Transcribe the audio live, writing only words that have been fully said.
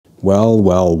Well,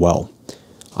 well, well.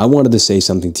 I wanted to say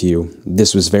something to you.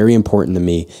 This was very important to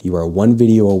me. You are one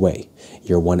video away.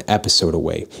 You're one episode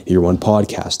away. You're one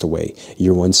podcast away.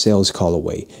 You're one sales call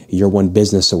away. You're one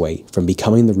business away from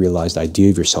becoming the realized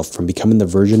idea of yourself, from becoming the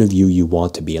version of you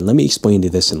want to be. And let me explain to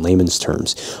this in layman's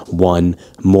terms. One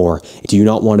more. Do you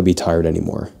not want to be tired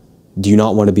anymore? Do you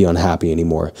not want to be unhappy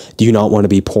anymore? Do you not want to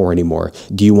be poor anymore?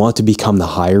 Do you want to become the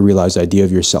higher realized idea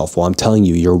of yourself? Well, I'm telling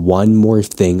you, you're one more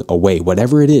thing away.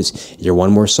 Whatever it is, you're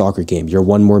one more soccer game. You're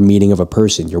one more meeting of a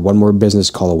person. You're one more business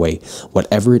call away.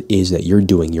 Whatever it is that you're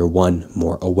doing, you're one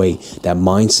more away. That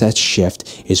mindset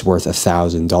shift is worth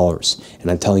 $1,000. And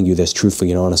I'm telling you this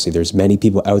truthfully and honestly. There's many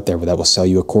people out there that will sell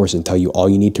you a course and tell you all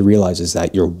you need to realize is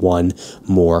that you're one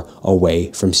more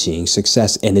away from seeing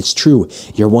success. And it's true.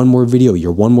 You're one more video.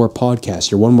 You're one more podcast,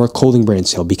 you're one more clothing brand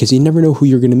sale, because you never know who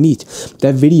you're going to meet.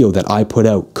 That video that I put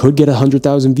out could get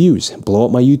 100,000 views, blow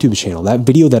up my YouTube channel. That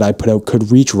video that I put out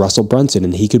could reach Russell Brunson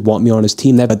and he could want me on his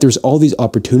team. But there's all these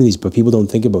opportunities, but people don't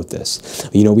think about this.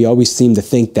 You know, we always seem to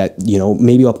think that, you know,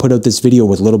 maybe I'll put out this video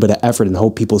with a little bit of effort and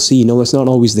hope people see. No, that's not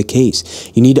always the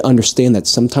case. You need to understand that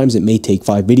sometimes it may take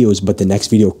 5 videos, but the next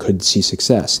video could see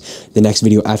success. The next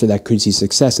video after that could see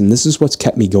success. And this is what's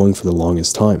kept me going for the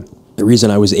longest time. The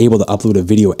reason I was able to upload a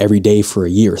video every day for a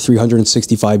year,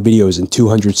 365 videos and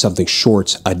 200 something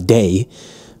shorts a day,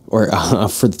 or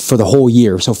for the whole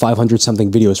year, so 500 something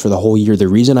videos for the whole year. The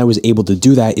reason I was able to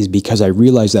do that is because I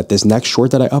realized that this next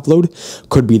short that I upload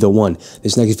could be the one.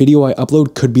 This next video I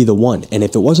upload could be the one. And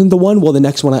if it wasn't the one, well, the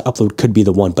next one I upload could be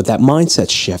the one. But that mindset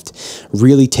shift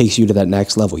really takes you to that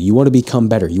next level. You want to become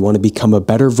better. You want to become a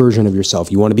better version of yourself.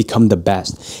 You want to become the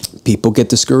best. People get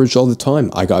discouraged all the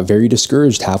time. I got very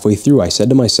discouraged halfway through. I said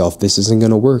to myself, this isn't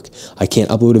going to work. I can't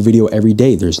upload a video every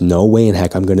day. There's no way in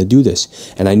heck I'm going to do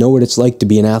this. And I know what it's like to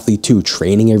be an athlete too,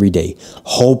 training every day,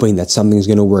 hoping that something's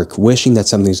going to work, wishing that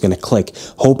something's going to click,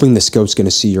 hoping the scout's going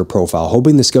to see your profile,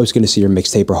 hoping the scout's going to see your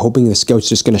mixtape, or hoping the scout's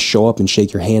just going to show up and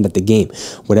shake your hand at the game.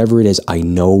 Whatever it is, I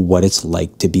know what it's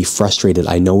like to be frustrated.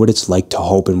 I know what it's like to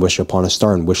hope and wish upon a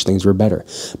star and wish things were better.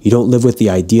 You don't live with the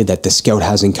idea that the scout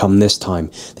hasn't come this time.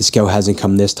 The scout hasn't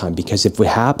come this time, because if it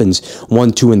happens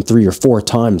 1, 2, and 3 or 4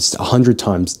 times, 100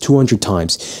 times, 200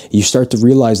 times, you start to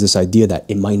realize this idea that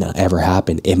it might not ever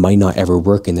happen. It might not ever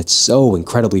work. And it's so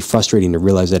incredibly frustrating to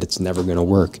realize that it's never going to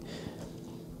work.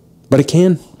 But it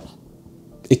can.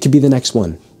 It could be the next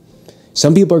one.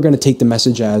 Some people are going to take the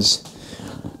message as,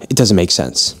 it doesn't make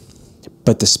sense.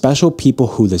 But the special people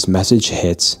who this message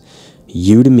hits,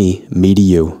 you to me to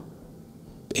you,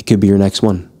 it could be your next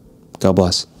one. God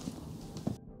bless.